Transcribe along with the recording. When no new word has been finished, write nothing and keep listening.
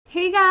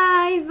Hey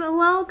guys,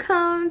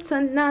 welcome to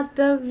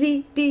another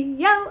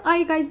video. How are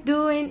you guys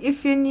doing?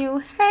 If you're new,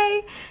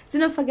 hey, do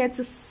not forget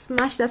to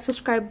smash that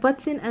subscribe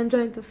button and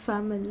join the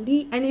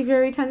family. And if you're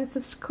a returning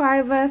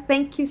subscriber,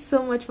 thank you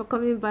so much for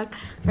coming back.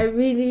 I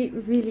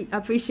really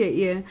appreciate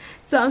you.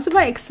 So I'm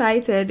super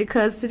excited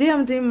because today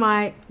I'm doing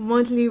my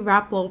monthly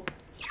wrap up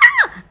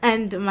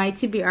and my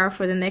TBR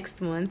for the next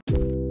month.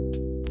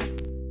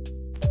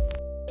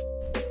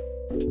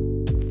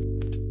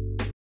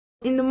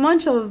 In the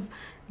month of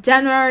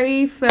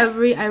January,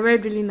 February, I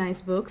read really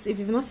nice books. If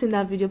you've not seen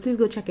that video, please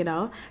go check it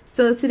out.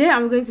 So today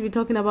I'm going to be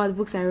talking about the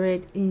books I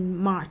read in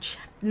March.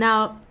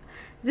 Now,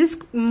 this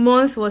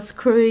month was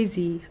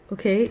crazy,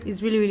 okay?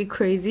 It's really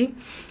crazy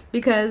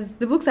because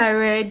the books I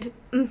read,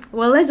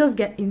 well, let's just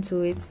get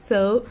into it.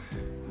 So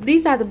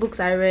these are the books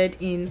I read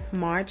in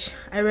March.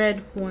 I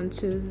read 1,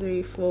 2,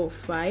 3, 4,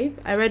 5.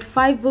 I read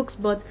 5 books,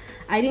 but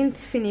I didn't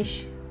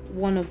finish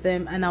one of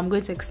them, and I'm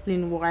going to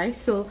explain why.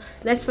 So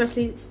let's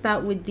firstly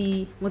start with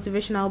the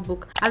motivational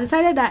book. I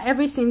decided that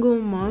every single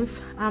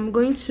month I'm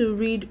going to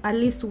read at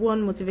least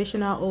one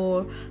motivational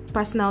or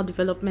personal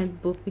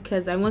development book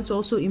because I want to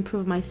also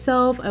improve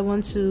myself. I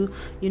want to,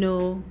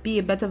 be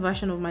a better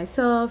version of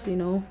myself,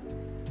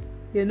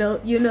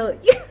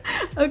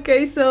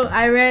 Okay, so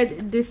I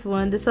read this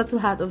one, The Subtle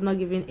Art of Not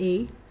Giving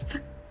a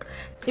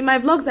in my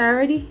vlogs. I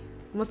already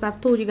must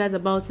have told you guys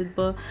about it,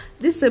 but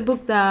this is a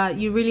book that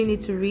you really need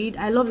to read.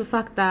 I love the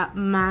fact that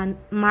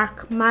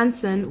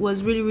Manson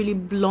was really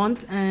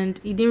blunt, and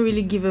he didn't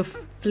really give a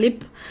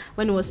flip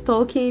when he was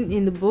talking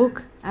in the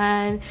book.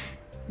 And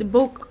the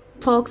book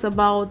talks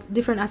about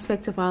different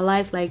aspects of our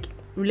lives, like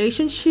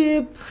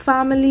relationship,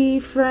 family,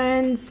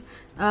 friends,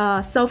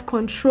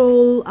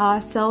 self-control,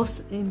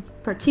 ourselves in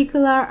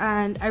particular,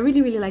 and I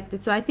really liked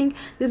it. So I think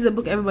this is a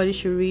book everybody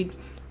should read.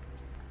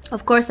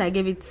 Of course, I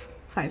gave it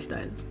 5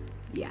 stars.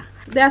 Yeah,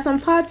 there are some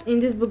parts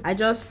in this book I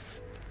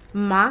just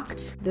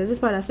marked. There's this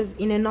part that says,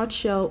 in a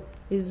nutshell,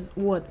 is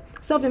what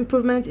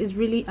self-improvement is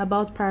really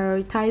about: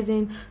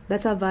 prioritizing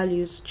better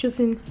values,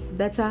 choosing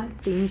better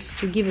things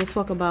to give a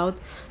fuck about,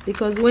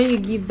 because when you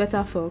give better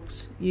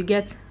fucks, you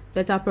get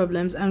better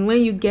problems, and when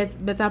you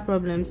get better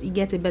problems, you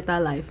get a better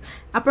life.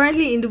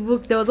 Apparently in the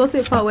book there was also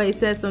a part where it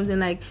says something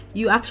like,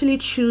 you actually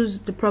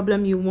choose the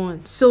problem you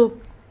want. So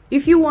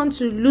if you want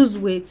to lose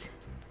weight,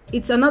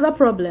 it's another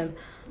problem.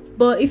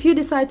 But if you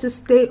decide to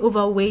stay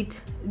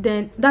overweight,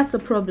 then that's a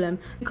problem,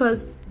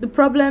 because the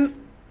problem,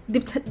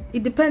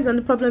 it depends on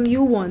the problem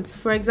you want.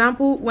 For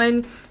example,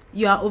 when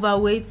you are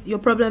overweight, your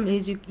problem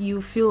is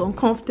you feel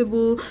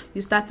uncomfortable,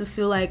 you start to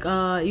feel like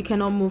you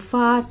cannot move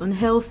fast,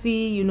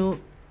 unhealthy,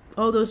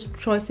 all those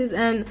choices.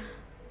 And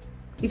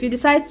if you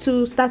decide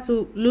to start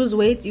to lose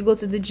weight, you go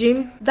to the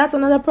gym, that's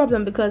another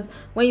problem, because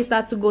when you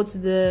start to go to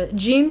the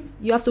gym,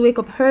 you have to wake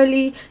up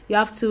early, you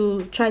have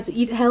to try to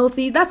eat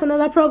healthy. That's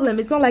another problem.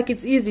 It's not like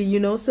it's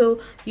easy, so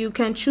you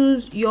can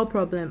choose your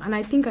problem. And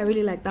I think I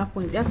really like that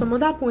point. There are some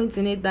other points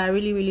in it that I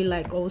really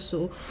like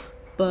also,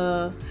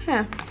 but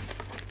yeah,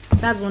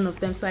 that's one of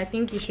them. So I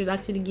think you should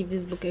actually give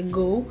this book a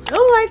go.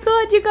 Oh my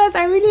god, you guys,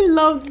 I really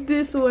loved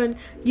this one,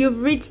 You've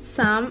Reached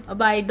Sam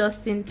by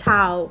Dustin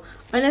Thao.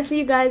 Honestly,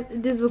 you guys,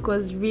 this book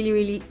was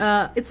really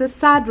it's a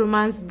sad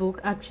romance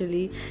book.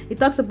 Actually, it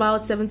talks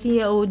about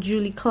 17-year-old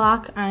Julie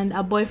Clark and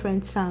her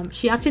boyfriend Sam.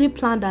 She actually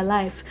planned her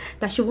life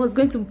that she was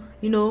going to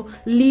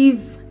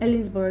leave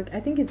Ellingsburg. I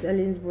think it's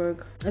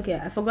Ellingsburg.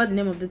 Okay, I forgot the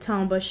name of the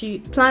town, but she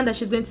planned that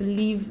she's going to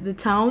leave the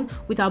town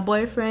with her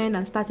boyfriend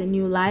and start a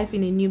new life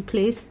in a new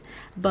place,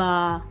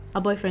 but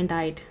her boyfriend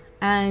died.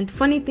 And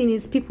funny thing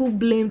is, people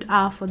blamed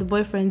her for the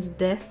boyfriend's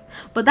death,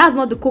 but that's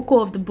not the cocoa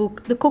of the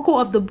book. The cocoa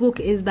of the book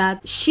is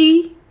that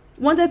she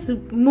wanted to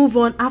move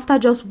on after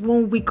just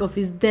 1 week of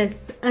his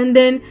death, and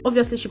then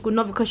obviously she could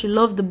not, because she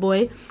loved the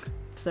boy.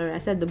 Sorry, I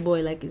said the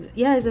boy, like,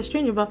 yeah, it's a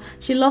stranger, but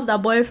she loved her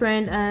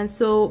boyfriend. And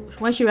so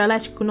when she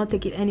realized she could not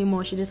take it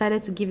anymore, she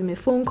decided to give him a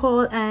phone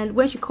call. And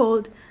when she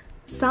called,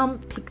 Sam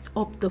picked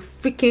up the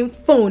freaking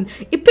phone.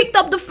 He picked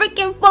up the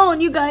freaking phone,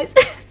 you guys.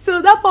 So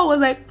that part was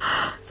like,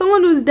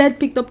 someone who's dead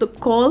picked up the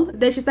call.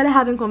 Then she started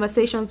having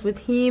conversations with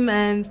him,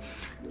 and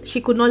she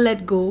could not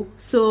let go.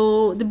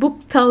 So the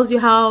book tells you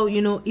how,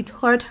 it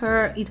hurt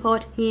her, it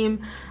hurt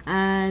him,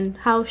 and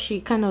how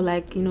she kind of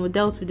like,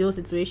 dealt with the whole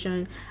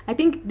situation. I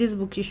think this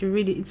book, you should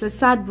read it. It's a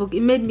sad book.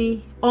 It made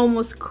me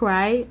almost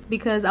cry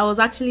because I was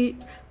actually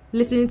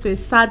listening to a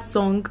sad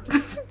song.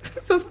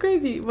 It was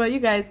crazy. But you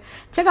guys,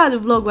 check out the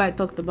vlog where I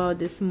talked about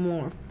this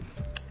more.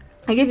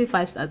 I gave it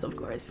 5 stars, of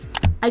course.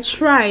 I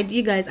tried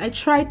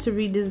to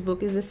read this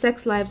book. It's The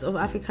Sex Lives of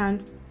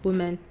African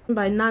Women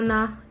by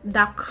Nana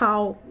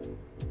Darkoa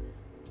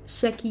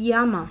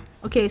Sekyiamah.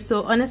 Okay,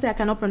 so honestly, I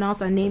cannot pronounce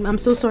her name. I'm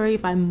so sorry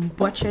if I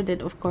butchered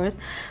it, of course.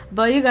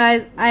 But you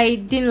guys, I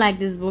didn't like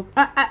this book.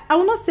 I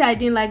will not say I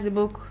didn't like the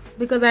book,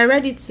 because I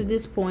read it to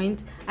this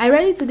point. I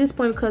read it to this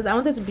point because I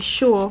wanted to be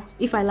sure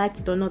if I liked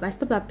it or not. I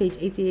stopped at page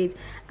 88.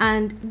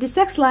 And the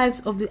sex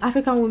lives of the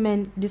African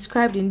women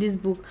described in this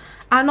book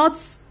are not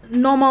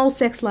normal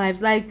sex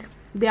lives. Like,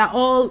 they are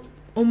all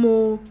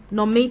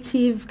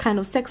homonormative kind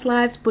of sex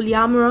lives,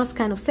 polyamorous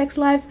kind of sex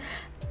lives,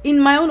 in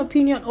my own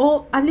opinion,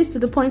 or at least to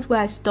the point where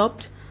I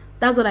stopped.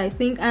 That's what I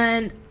think.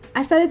 And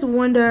I started to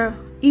wonder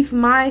if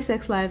my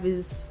sex life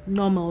is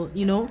normal,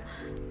 you know.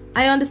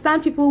 I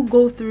understand people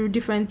go through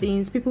different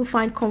things, people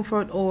find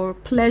comfort or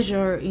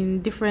pleasure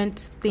in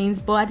different things,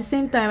 but at the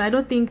same time, I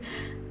don't think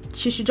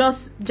she should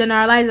just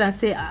generalize and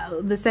say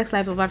the sex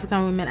life of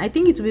African women. I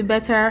think it would be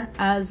better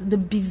as the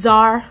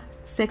bizarre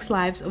sex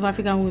lives of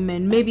African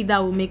women. Maybe that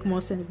will make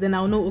more sense. Then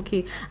I'll know,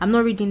 okay, I'm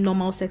not reading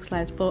normal sex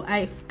lives, but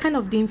I kind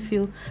of didn't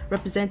feel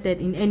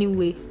represented in any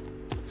way.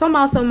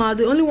 Somehow,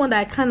 the only one that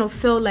I kind of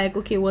felt like,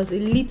 okay, was a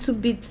little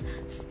bit,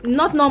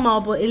 not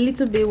normal, but a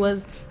little bit,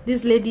 was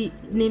this lady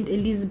named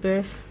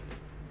Elizabeth.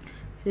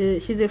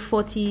 She's a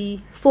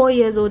 44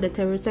 years old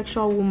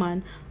heterosexual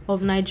woman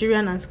of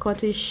Nigerian and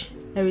Scottish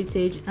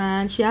heritage,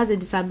 and she has a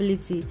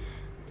disability.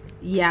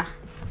 Yeah,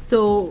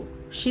 so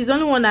she's the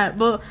only one that,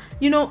 but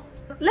you know,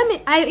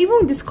 I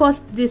even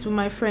discussed this with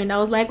my friend. I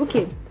was like,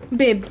 okay,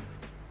 babe,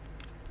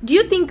 do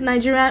you think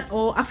Nigerian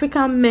or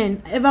African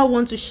men ever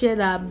want to share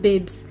their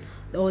babes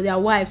or their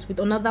wives with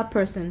another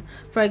person?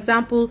 For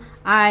example,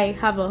 I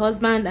have a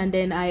husband and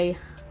then I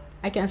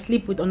can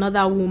sleep with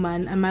another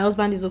woman and my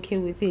husband is okay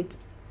with it.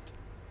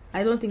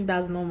 I don't think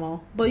that's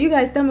normal. But you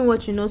guys tell me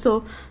what you know.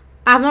 So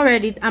I've not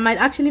read it. I might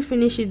actually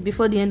finish it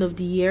before the end of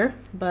the year,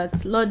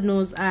 but Lord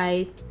knows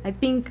I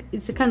think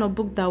it's a kind of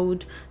book that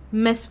would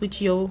mess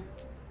with you.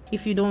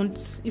 If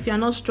you're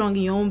not strong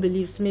in your own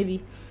beliefs, maybe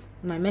it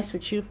might mess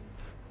with you.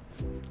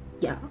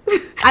 Yeah.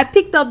 I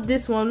picked up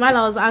this one while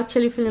I was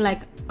actually feeling like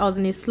I was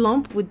in a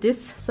slump with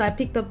this, so I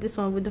picked up this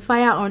one, With the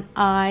Fire on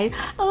Eye.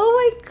 Oh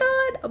my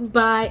god,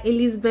 by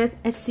Elizabeth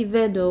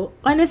Acevedo.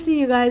 Honestly,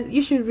 you guys,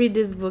 you should read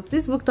this book.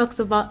 This book talks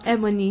about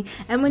Emily.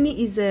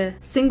 Emily is a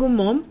single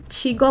mom.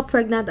 She got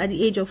pregnant at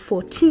the age of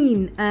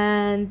 14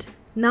 and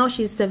now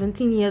she's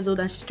 17 years old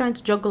and she's trying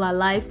to juggle her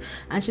life,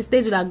 and she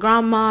stays with her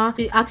grandma.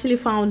 She actually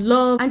found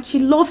love and she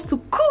loves to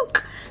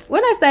cook.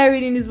 When I started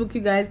reading this book,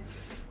 you guys,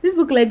 this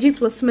book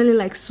legit was smelling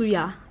like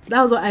suya. That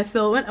was what I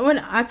felt when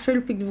I actually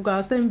picked the book. I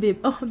was telling babe,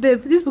 oh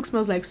babe, this book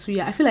smells like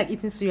suya. I feel like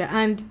eating suya,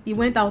 and he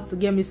went out to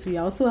get me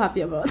suya. I was so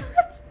happy about it.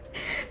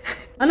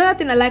 Another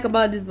thing I like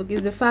about this book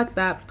is the fact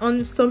that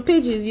on some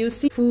pages you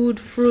see food,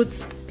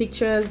 fruits,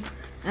 pictures,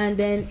 and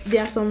then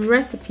there are some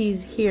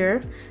recipes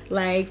here.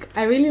 Like,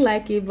 I really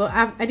like it, but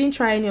I didn't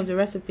try any of the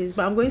recipes,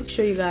 but I'm going to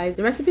show you guys.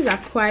 The recipes are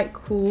quite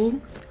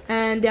cool,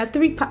 and there are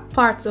three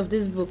parts of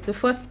this book. The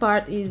first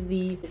part is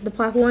the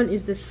part one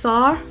is the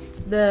sour,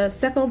 the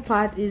second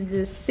part is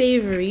the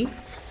savory,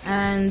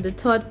 and the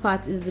third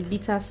part is the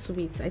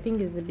bittersweet. I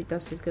think it's the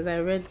bittersweet because I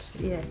read,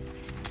 yeah.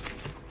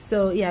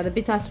 So yeah, the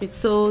bittersweet.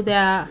 So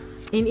there are,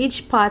 in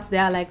each part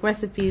there are like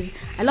recipes.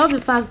 I love the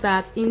fact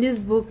that in this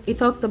book it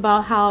talked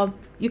about how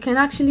you can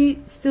actually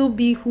still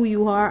be who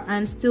you are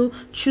and still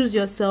choose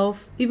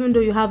yourself even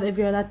though you have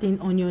every other thing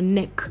on your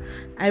neck.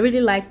 I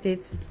really liked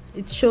it.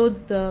 It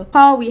showed the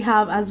power we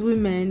have as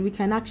women. We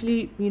can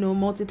actually, you know,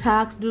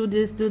 multitask, do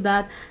this, do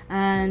that,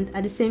 and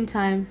at the same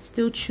time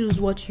still choose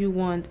what you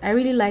want. I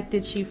really liked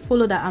it. She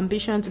followed her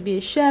ambition to be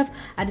a chef.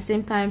 At the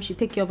same time, she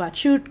take care of her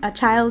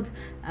child,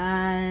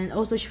 and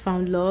also she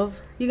found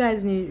love. You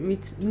guys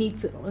need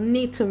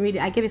to read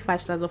it. I gave it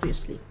 5 stars,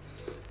 obviously.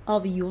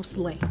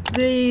 Obviously.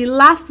 The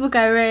last book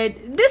I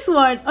read, this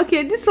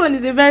one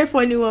is a very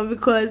funny one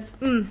because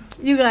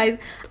you guys,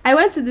 I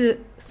went to the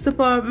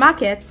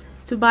supermarket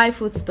to buy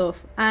food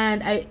stuff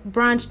and I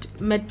branched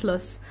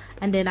MedPlus,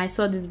 and then I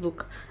saw this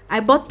book. I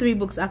bought 3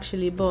 books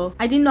actually, but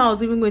I didn't know I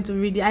was even going to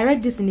read it. I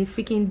read this in a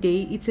freaking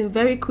day. It's a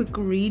very quick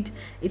read.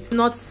 It's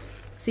not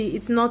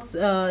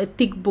a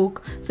thick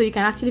book, so you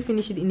can actually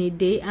finish it in a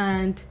day,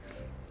 and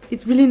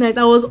it's really nice.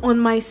 I was on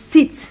my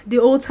seat the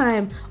whole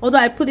time, although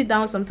I put it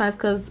down sometimes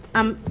because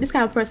I'm this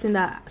kind of person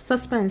that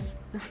suspense.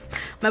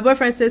 My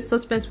boyfriend says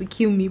suspense will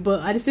kill me,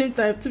 but at the same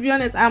time, to be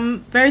honest,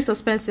 I'm very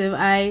suspensive.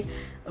 I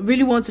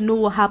really want to know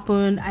what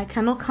happened. I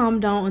cannot calm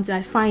down until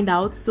I find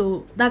out.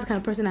 So that's the kind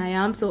of person I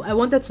am. So I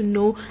wanted to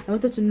know.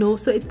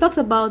 So it talks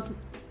about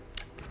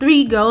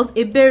 3 girls: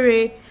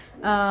 Ebere,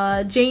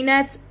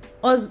 Janet,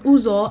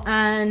 Uzor,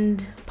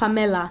 and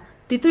Pamela.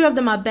 The 3 of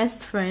them are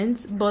best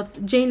friends,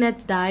 but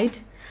Janet died.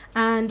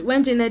 And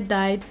when Janet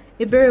died,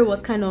 Ebere was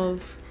kind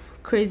of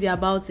crazy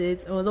about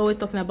it. I was always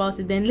talking about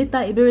it. Then later,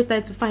 Ebere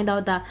started to find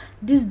out that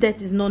this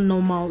death is not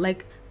normal.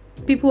 Like,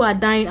 people are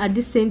dying at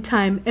the same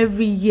time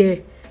every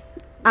year.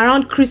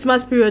 Around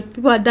Christmas periods,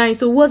 people are dying.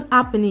 So what's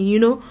happening? You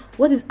know,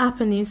 what is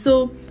happening?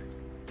 So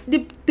the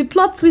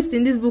plot twist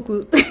in this book,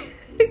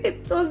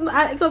 it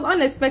was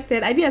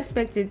unexpected. I didn't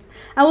expect it.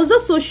 I was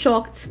just so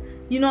shocked.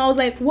 You know, I was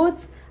like,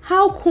 what?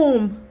 How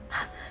come?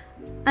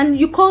 And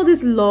you call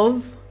this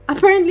love?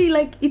 Apparently,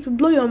 like, it will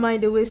blow your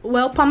mind away.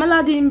 Well,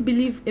 Pamela didn't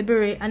believe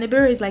Ebere, and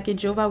Ebere is like a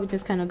Jehovah's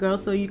Witness kind of girl,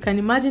 so you can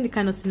imagine the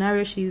kind of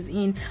scenario she's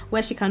in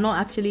where she cannot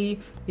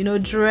actually, you know,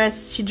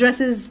 dress. She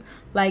dresses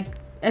like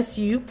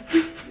SU.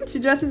 She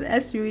dresses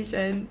SU-ish,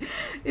 and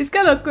it's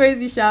kind of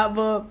crazy,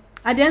 but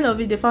at the end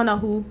of it, they found out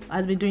who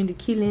has been doing the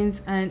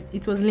killings, and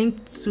it was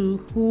linked to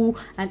who,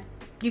 and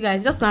You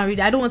guys just go and read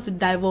it. I don't want to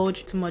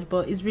divulge too much,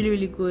 but it's really,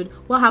 really good.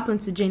 What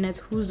Happened to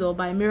Janet Uzor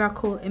by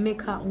Miracle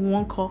Emeka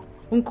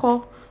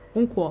Nkwor.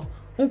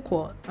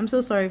 I'm so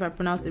sorry if I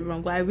pronounced it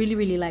wrong, but I really,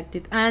 really liked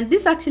it. And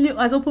this actually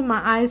has opened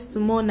my eyes to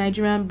more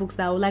Nigerian books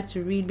that I would like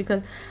to read,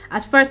 because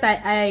at first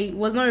I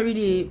was not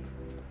really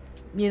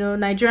a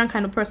Nigerian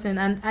kind of person,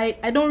 and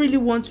I don't really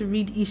want to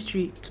read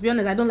history. To be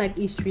honest, I don't like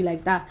history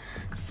like that.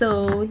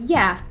 So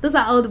yeah, those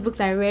are all the books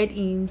I read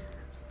in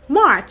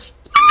March.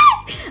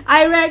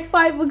 I read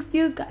 5 books,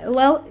 you guys.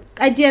 Well,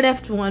 I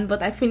DNF'd one,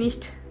 but I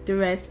finished the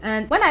rest.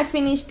 And when I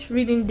finished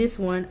reading this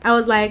one, I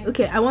was like,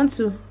 okay, I want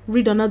to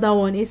read another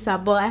one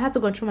ASAP, but I had to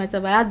control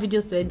myself. I had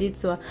videos to edit,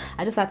 so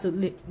I just had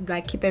to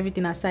like keep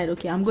everything aside.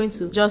 Okay, I'm going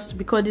to just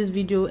record this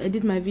video,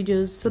 edit my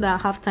videos so that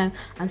I have time,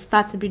 and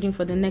start reading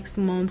for the next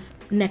month,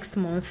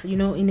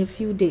 in a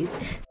few days.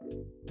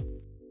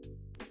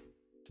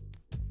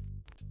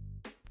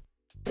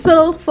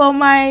 So for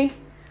my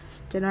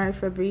January,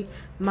 February,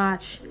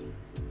 March,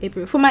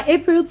 April, for my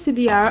April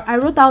TBR, I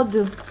wrote out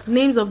the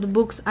names of the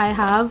books I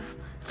have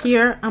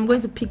here. I'm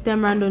going to pick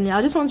them randomly.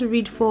 I just want to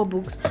read 4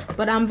 books,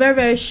 but I'm very,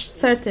 very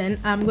certain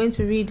I'm going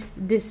to read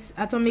this,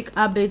 Atomic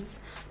Habits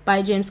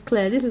by James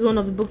Clear. This is one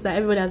of the books that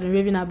everybody has been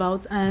raving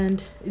about,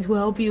 and it will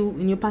help you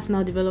in your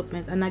personal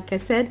development. And like I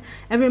said,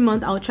 every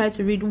month I'll try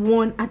to read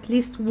at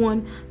least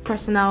one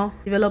personal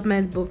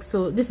development book.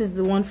 So this is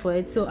the one for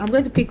it. So I'm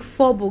going to pick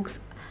 4 books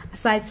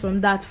aside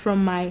from that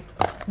from my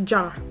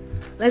jar.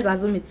 Let's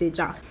assume it's a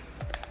jar.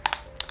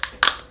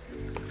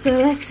 So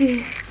let's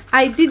see.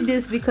 I did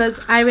this because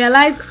I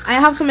realized I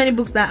have so many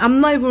books that I'm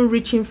not even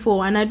reaching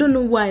for, and I don't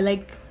know why.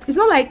 Like, it's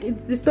not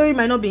like the story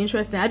might not be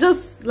interesting. I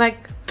just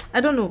I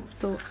don't know.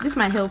 So this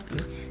might help me.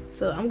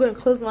 So I'm going to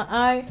close my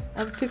eye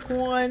and pick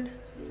one.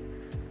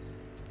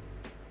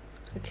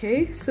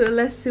 Okay, so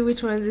let's see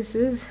which one this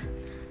is.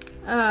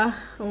 Oh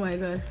my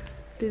god,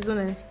 this one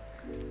is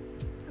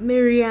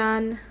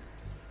Marianne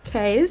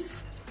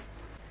Case.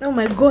 Oh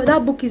my god,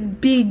 that book is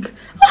big.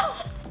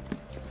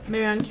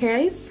 Marianne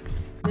Case.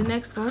 The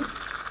next one.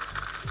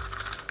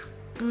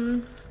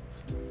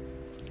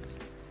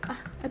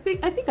 I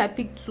think I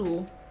picked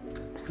 2.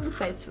 Looks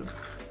like 2.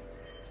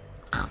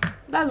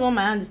 That's one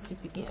my hand is still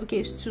picking. Okay,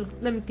 it's 2.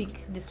 Let me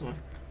pick this one.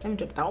 Let me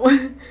drop that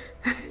one.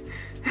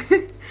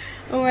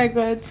 Oh my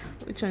god,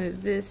 which one is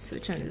this?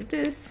 Which one is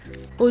this?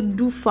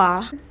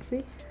 Odufa. Let's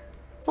see.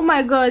 Oh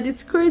my god,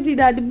 it's crazy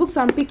that the books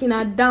I'm picking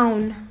are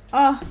down.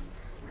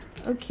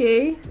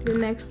 Okay, the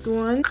next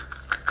one.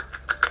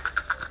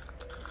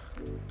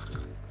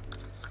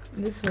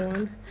 This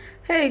one.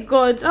 Hey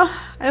god,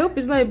 I hope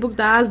it's not a book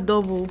that has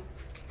double.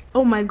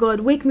 Oh my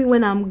god, Wake Me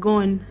When I'm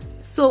Gone.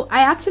 So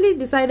I actually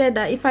decided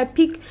that if I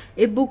pick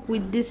a book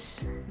with this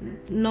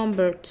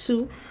number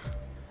 2,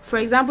 for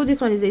example,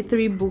 this one is a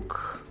 3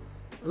 book,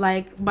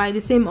 like by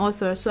the same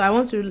author, so I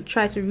want to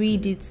try to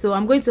read it. So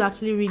I'm going to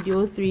actually read the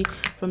whole 3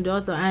 from the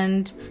author,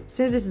 and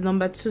since this is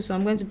number 2, so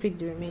I'm going to pick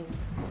the remaining.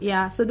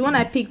 Yeah, so the one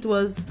I picked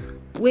was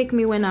Wake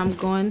Me When I'm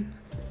Gone,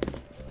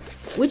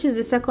 which is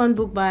the second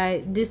book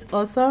by this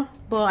author,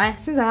 but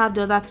since I have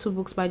the other 2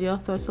 books by the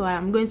author, so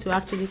I'm going to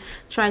actually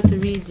try to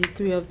read the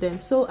 3 of them.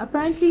 So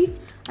apparently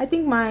I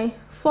think my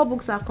 4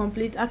 books are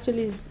complete.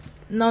 Actually, it's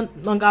not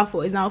longer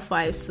 4, it's now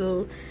 5.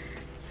 So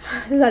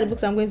these are the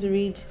books I'm going to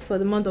read for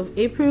the month of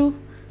April.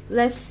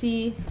 Let's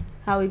see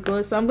how it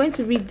goes. So I'm going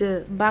to read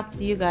the back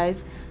to you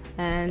guys,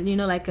 and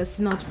like a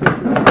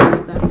synopsis or something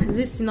like that. Is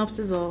this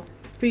synopsis or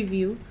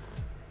preview?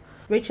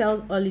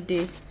 Rachel's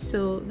Holiday.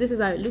 So this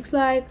is how it looks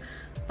like.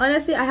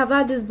 Honestly, I have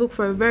had this book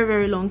for a very,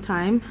 very long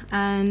time,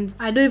 and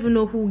I don't even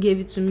know who gave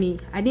it to me.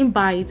 I didn't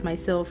buy it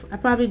myself. I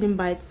probably didn't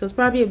buy it. So it's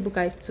probably a book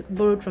I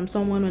borrowed from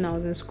someone when I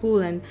was in school,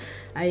 and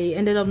I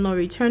ended up not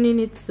returning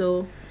it.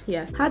 So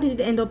yeah, how did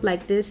it end up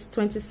like this?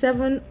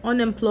 27,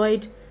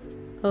 unemployed,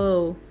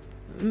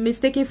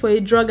 mistaken for a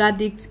drug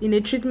addict in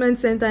a treatment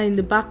center in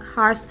the back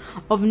hearts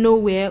of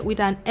nowhere with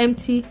an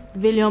empty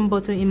Valium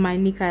bottle in my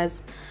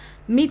knickers.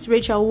 Meet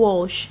Rachel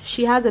Walsh.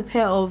 She has a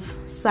pair of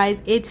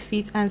size 8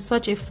 feet and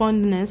such a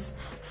fondness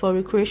for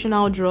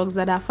recreational drugs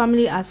that her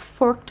family has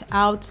forked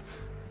out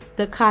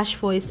the cash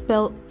for a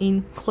spell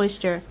in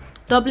Cloister,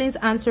 Dublin's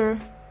answer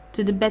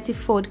to the Betty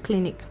Ford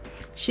Clinic.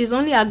 She's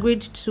only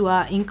agreed to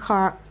her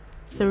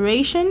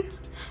incarceration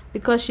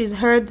because she's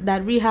heard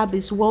that rehab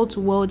is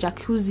wall-to-wall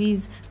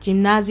jacuzzis,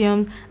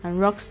 gymnasiums, and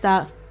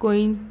rockstar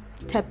going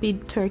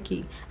tepid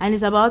turkey, and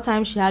it's about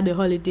time she had a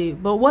holiday.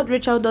 But what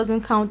Rachel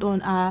doesn't count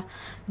on are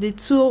the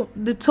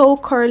toe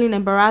curling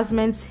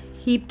embarrassments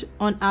heaped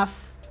on her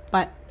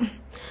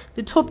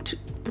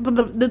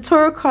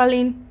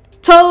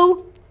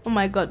oh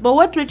my god. But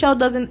what Rachel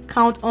doesn't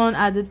count on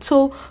are the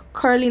toe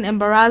curling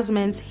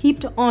embarrassments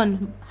heaped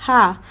on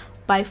her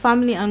by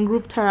family and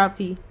group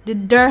therapy, the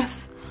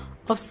dearth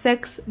of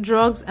sex,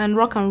 drugs, and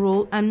rock and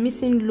roll, and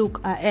missing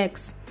Luke, her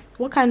ex.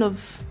 What kind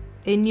of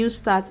a new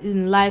start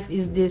in life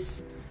is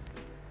this?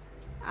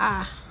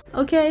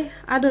 Okay,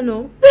 I don't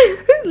know.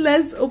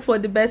 Let's hope for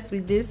the best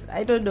with this.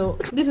 I don't know.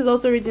 This is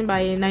also written by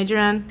a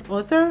Nigerian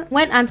author.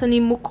 When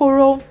Anthony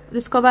Mukoro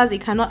discovers he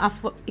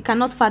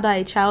cannot father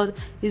a child,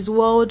 his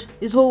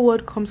whole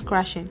world comes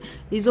crashing.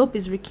 His hope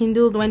is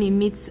rekindled when he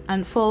meets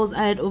and falls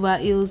head over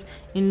heels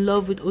in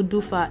love with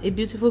Odufa, a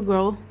beautiful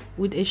girl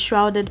with a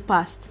shrouded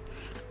past.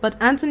 But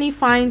Anthony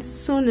finds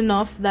soon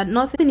enough that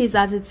nothing is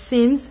as it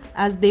seems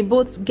as they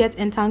both get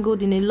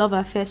entangled in a love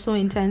affair so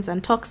intense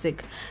and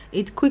toxic.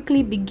 It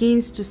quickly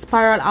begins to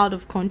spiral out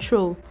of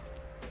control.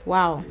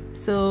 Wow.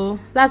 So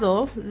that's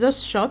all.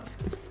 Just short.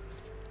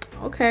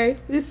 Okay.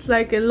 This is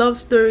like a love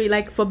story,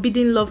 like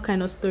forbidden love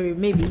kind of story.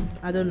 Maybe.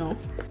 I don't know.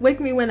 Wake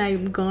Me When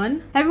I'm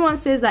Gone. Everyone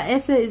says that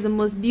Ese is the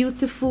most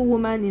beautiful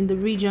woman in the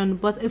region,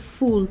 but a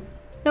fool.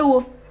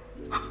 Ewo.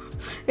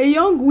 A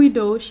young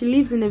widow, she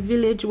lives in a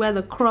village where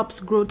the crops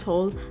grow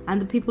tall and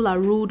the people are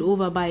ruled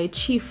over by a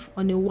chief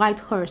on a white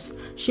horse.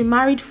 She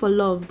married for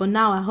love, but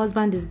now her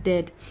husband is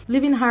dead,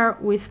 leaving her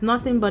with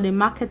nothing but a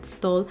market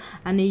stall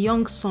and a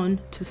young son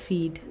to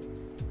feed.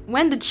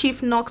 When the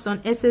chief knocks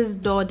on Ese's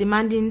door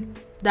demanding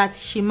that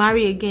she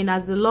marry again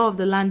as the law of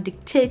the land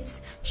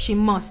dictates she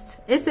must,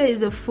 Ese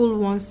is a fool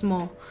once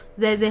more.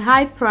 There's a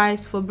high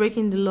price for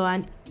breaking the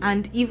law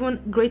and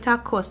even greater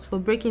cost for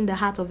breaking the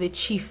heart of a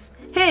chief.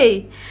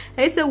 Hey,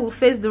 Ese will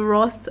face the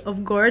wrath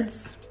of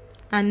gods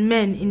and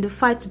men in the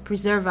fight to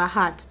preserve her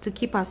heart, to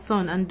keep her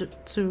son, and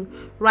to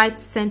right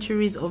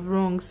centuries of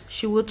wrongs.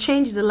 She will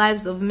change the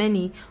lives of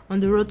many on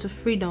the road to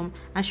freedom,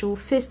 and she will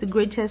face the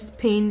greatest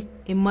pain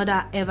a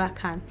mother ever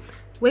can.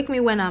 Wake Me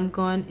When I'm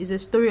Gone is a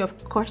story of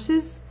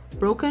curses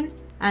broken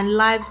and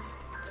lives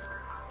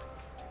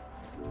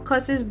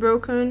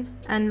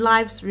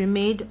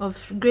remade,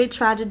 of great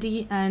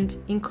tragedy and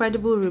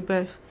incredible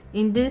rebirth.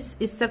 In this,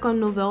 his second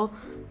novel,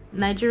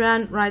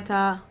 Nigerian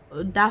writer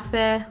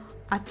Dafe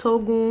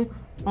Atogun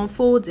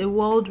unfolds a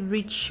world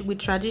rich with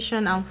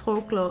tradition and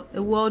folklore,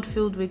 a world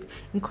filled with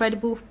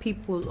incredible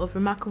people of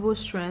remarkable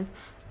strength,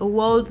 a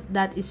world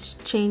that is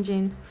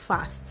changing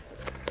fast.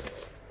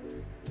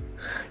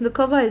 The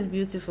cover is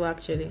beautiful,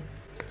 actually.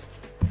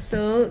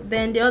 So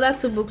then the other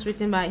two books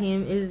written by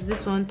him is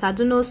this one,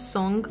 Taduno's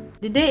Song.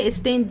 The day a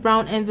stained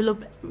brown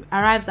envelope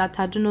arrives at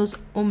Taduno's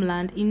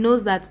homeland, he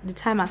knows that the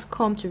time has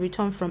come to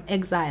return from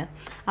exile.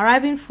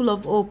 Arriving full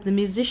of hope, the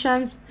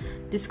musician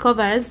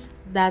discovers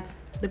that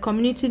the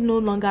community no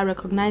longer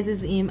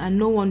recognizes him and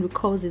no one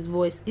recalls his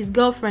voice. His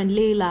girlfriend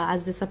Leila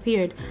has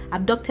disappeared,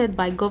 abducted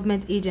by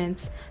government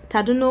agents.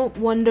 Taduno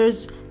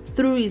wanders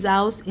through his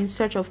house in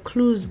search of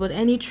clues, but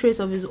any trace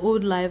of his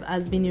old life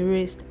has been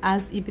erased.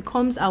 As he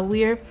becomes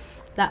aware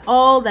that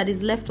all that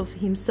is left of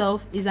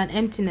himself is an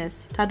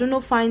emptiness,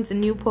 Taduno finds a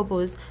new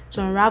purpose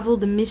to unravel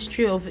the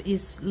mystery of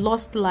his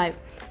lost life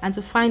and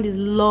to find his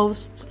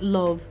lost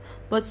love.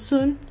 But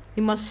soon,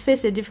 he must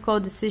face a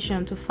difficult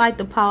decision: to fight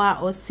the power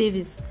or save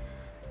his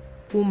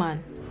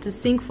woman, to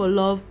sing for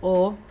love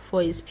or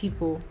for his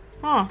people.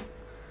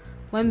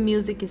 When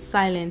music is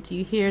silent,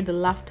 you hear the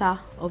laughter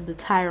of the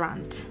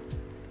tyrant.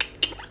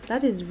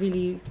 That is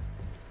really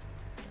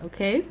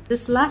okay.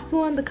 This last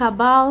one, The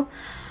Cabal.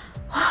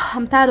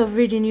 I'm tired of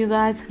reading, you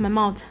guys. My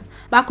mouth.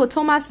 Bako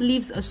Thomas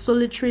lives a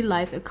solitary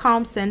life, a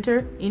calm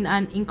center in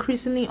an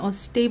increasingly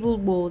unstable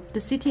world.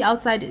 The city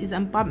outside his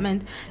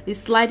apartment is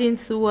sliding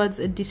towards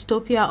a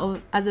dystopia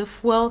as a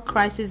fuel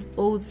crisis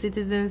holds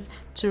citizens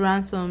to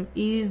ransom.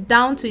 He is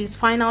down to his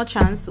final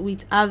chance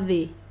with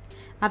Ave.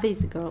 Ave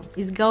is a girl,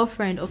 his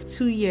girlfriend of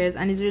 2 years,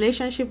 and his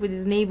relationship with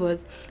his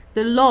neighbors.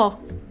 The law,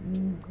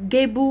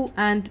 Gebu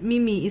and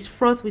Mimi, is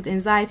fraught with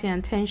anxiety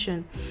and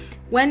tension.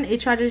 When a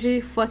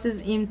tragedy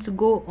forces him to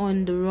go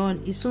on the run,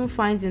 he soon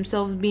finds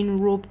himself being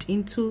roped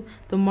into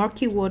the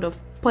murky world of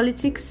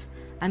politics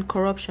and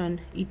corruption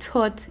he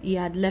thought he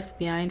had left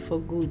behind for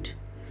good.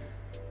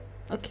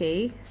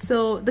 Okay,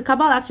 so The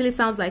Cabal actually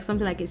sounds like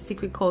something like a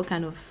secret cult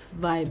kind of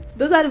vibe.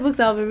 Those are the books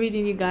I'll be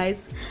reading, you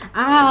guys.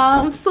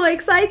 I'm so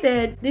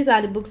excited. These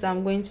are the books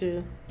I'm going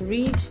to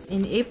read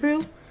in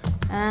April,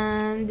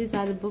 and these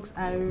are the books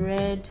I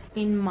read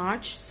in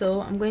March. So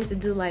I'm going to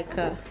do like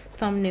a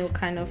thumbnail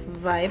kind of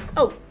vibe.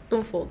 Oh,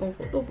 don't fall.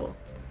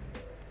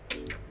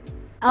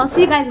 I'll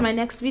see you guys in my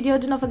next video.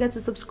 Do not forget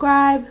to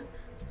subscribe.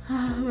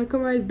 My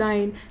camera is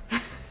dying.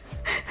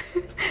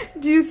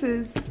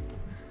 Deuces.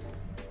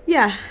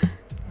 Yeah.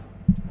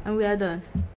 And we are done.